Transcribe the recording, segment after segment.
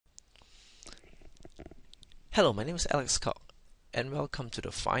Hello, my name is Alex Cock, and welcome to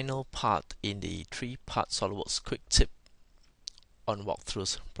the final part in the 3-part Solidworks quick tip on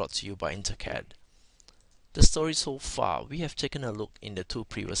walkthroughs brought to you by Intercad. The story so far, we have taken a look in the 2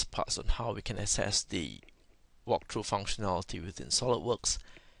 previous parts on how we can access the walkthrough functionality within Solidworks,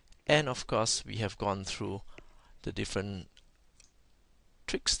 and of course we have gone through the different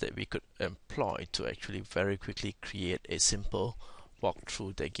tricks that we could employ to actually very quickly create a simple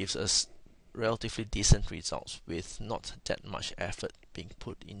walkthrough that gives us relatively decent results with not that much effort being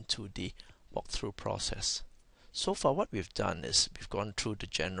put into the walkthrough process. So far what we've done is we've gone through the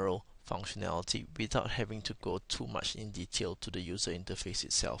general functionality without having to go too much in detail to the user interface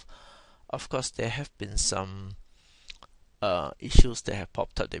itself. Of course there have been some issues that have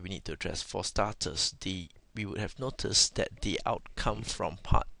popped up that we need to address. For starters, we would have noticed that the outcome from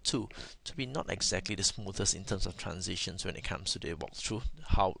part 2 to be not exactly the smoothest in terms of transitions when it comes to the walkthrough.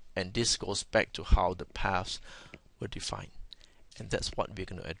 And this goes back to how the paths were defined, and that's what we're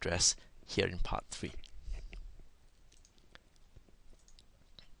going to address here in part 3.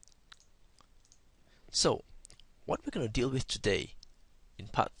 So what we're going to deal with today in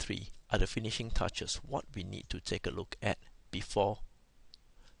part 3 are the finishing touches, what we need to take a look at before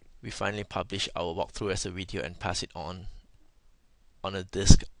we finally publish our walkthrough as a video and pass it on a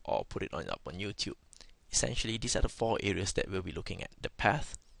disk or put it up on YouTube. Essentially, these are the 4 areas that we'll be looking at: the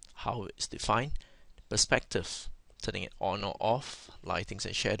path, how it's defined, perspective, turning it on or off, lightings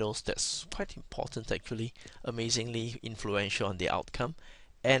and shadows, that's quite important actually, amazingly influential on the outcome,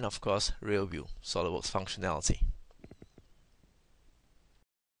 and of course real view, Solidworks functionality.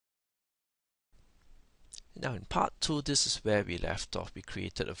 Now in part 2, this is where we left off. We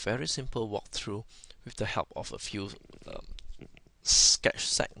created a very simple walkthrough with the help of a few sketch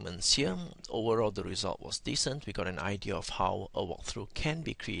segments here. Overall the result was decent. We got an idea of how a walkthrough can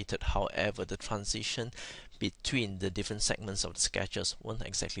be created. However, the transition between the different segments of the sketches weren't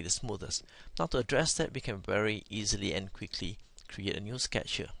exactly the smoothest. Now to address that, we can very easily and quickly create a new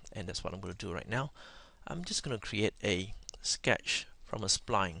sketch here, and that's what I'm going to do right now. I'm just going to create a sketch from a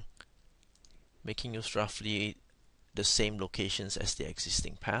spline, making use roughly the same locations as the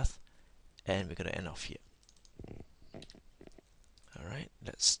existing path, and we're going to end off here. Alright,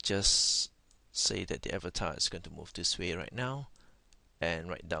 let's just say that the avatar is going to move this way right now and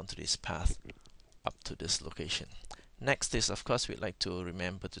right down to this path up to this location. Next is, of course, we'd like to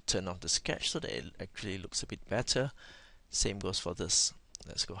remember to turn off the sketch so that it actually looks a bit better. Same goes for this.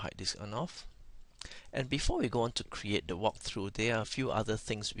 Let's go hide this on off. And before we go on to create the walkthrough, there are a few other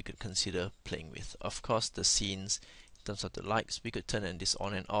things we could consider playing with. Of course, the scenes, in terms of the lights, we could turn this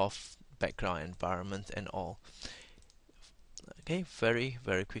on and off, background, environment and all. Okay,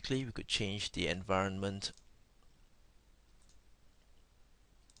 very quickly we could change the environment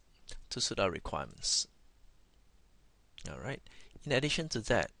to suit our requirements. Alright, in addition to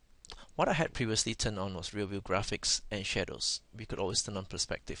that, what I had previously turned on was real view graphics and shadows. We could always turn on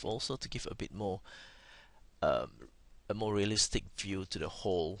perspective also to give a bit more a more realistic view to the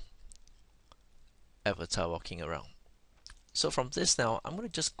whole avatar walking around. So from this now, I'm going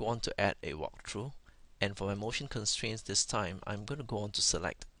to just go on to add a walkthrough, and for my motion constraints this time, I'm going to go on to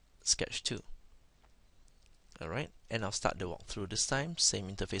select sketch 2. Alright, and I'll start the walkthrough this time. Same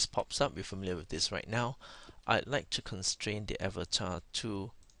interface pops up, we're familiar with this right now. I'd like to constrain the avatar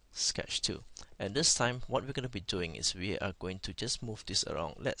to sketch 2, and this time what we're going to be doing is we are going to just move this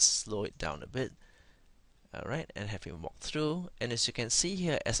around. Let's slow it down a bit. Alright, and have him walk through, and as you can see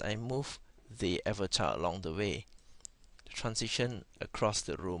here, as I move the avatar along the way, the transition across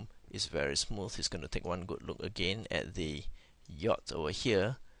the room is very smooth. He's going to take one good look again at the yacht over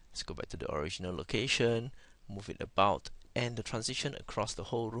here. Let's go back to the original location, move it about, and the transition across the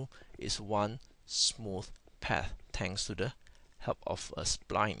whole room is one smooth path thanks to the help of a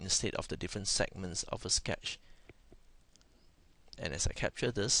spline instead of the different segments of a sketch. And as I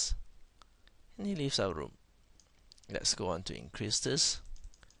capture this, and he leaves our room. Let's go on to increase this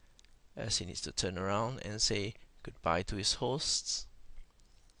as he needs to turn around and say goodbye to his hosts.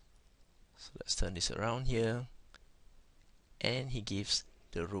 So let's turn this around here, and he gives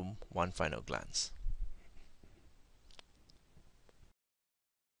the room one final glance.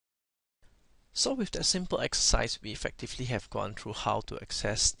 So with that simple exercise, we effectively have gone through how to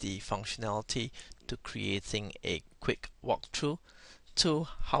access the functionality to creating a quick walkthrough, to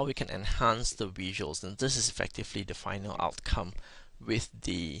how we can enhance the visuals, and this is effectively the final outcome with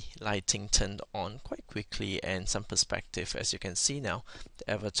the lighting turned on quite quickly and some perspective. As you can see now,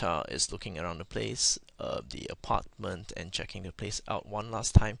 the avatar is looking around the place, the apartment, and checking the place out one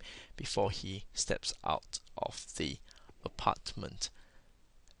last time before he steps out of the apartment.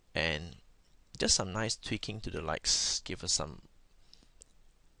 And just some nice tweaking to the lights, give us some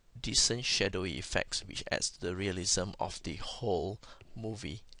decent shadowy effects which adds to the realism of the whole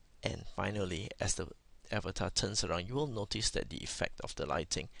movie. And finally, as the avatar turns around, you will notice that the effect of the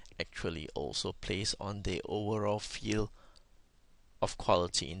lighting actually also plays on the overall feel of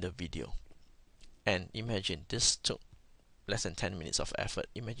quality in the video. And imagine this took less than 10 minutes of effort.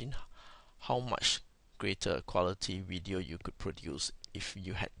 Imagine how much greater quality video you could produce if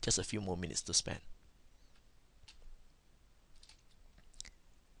you had just a few more minutes to spend.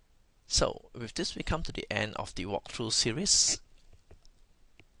 So with this, we come to the end of the walkthrough series,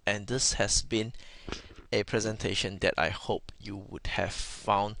 and this has been a presentation that I hope you would have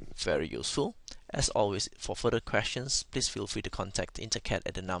found very useful. As always, for further questions, please feel free to contact Intercad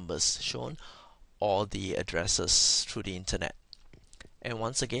at the numbers shown or the addresses through the internet. And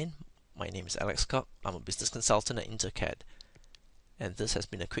once again, my name is Alex Cock. I'm a business consultant at Intercad, and this has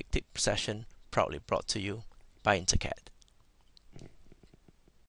been a quick tip session proudly brought to you by Intercad.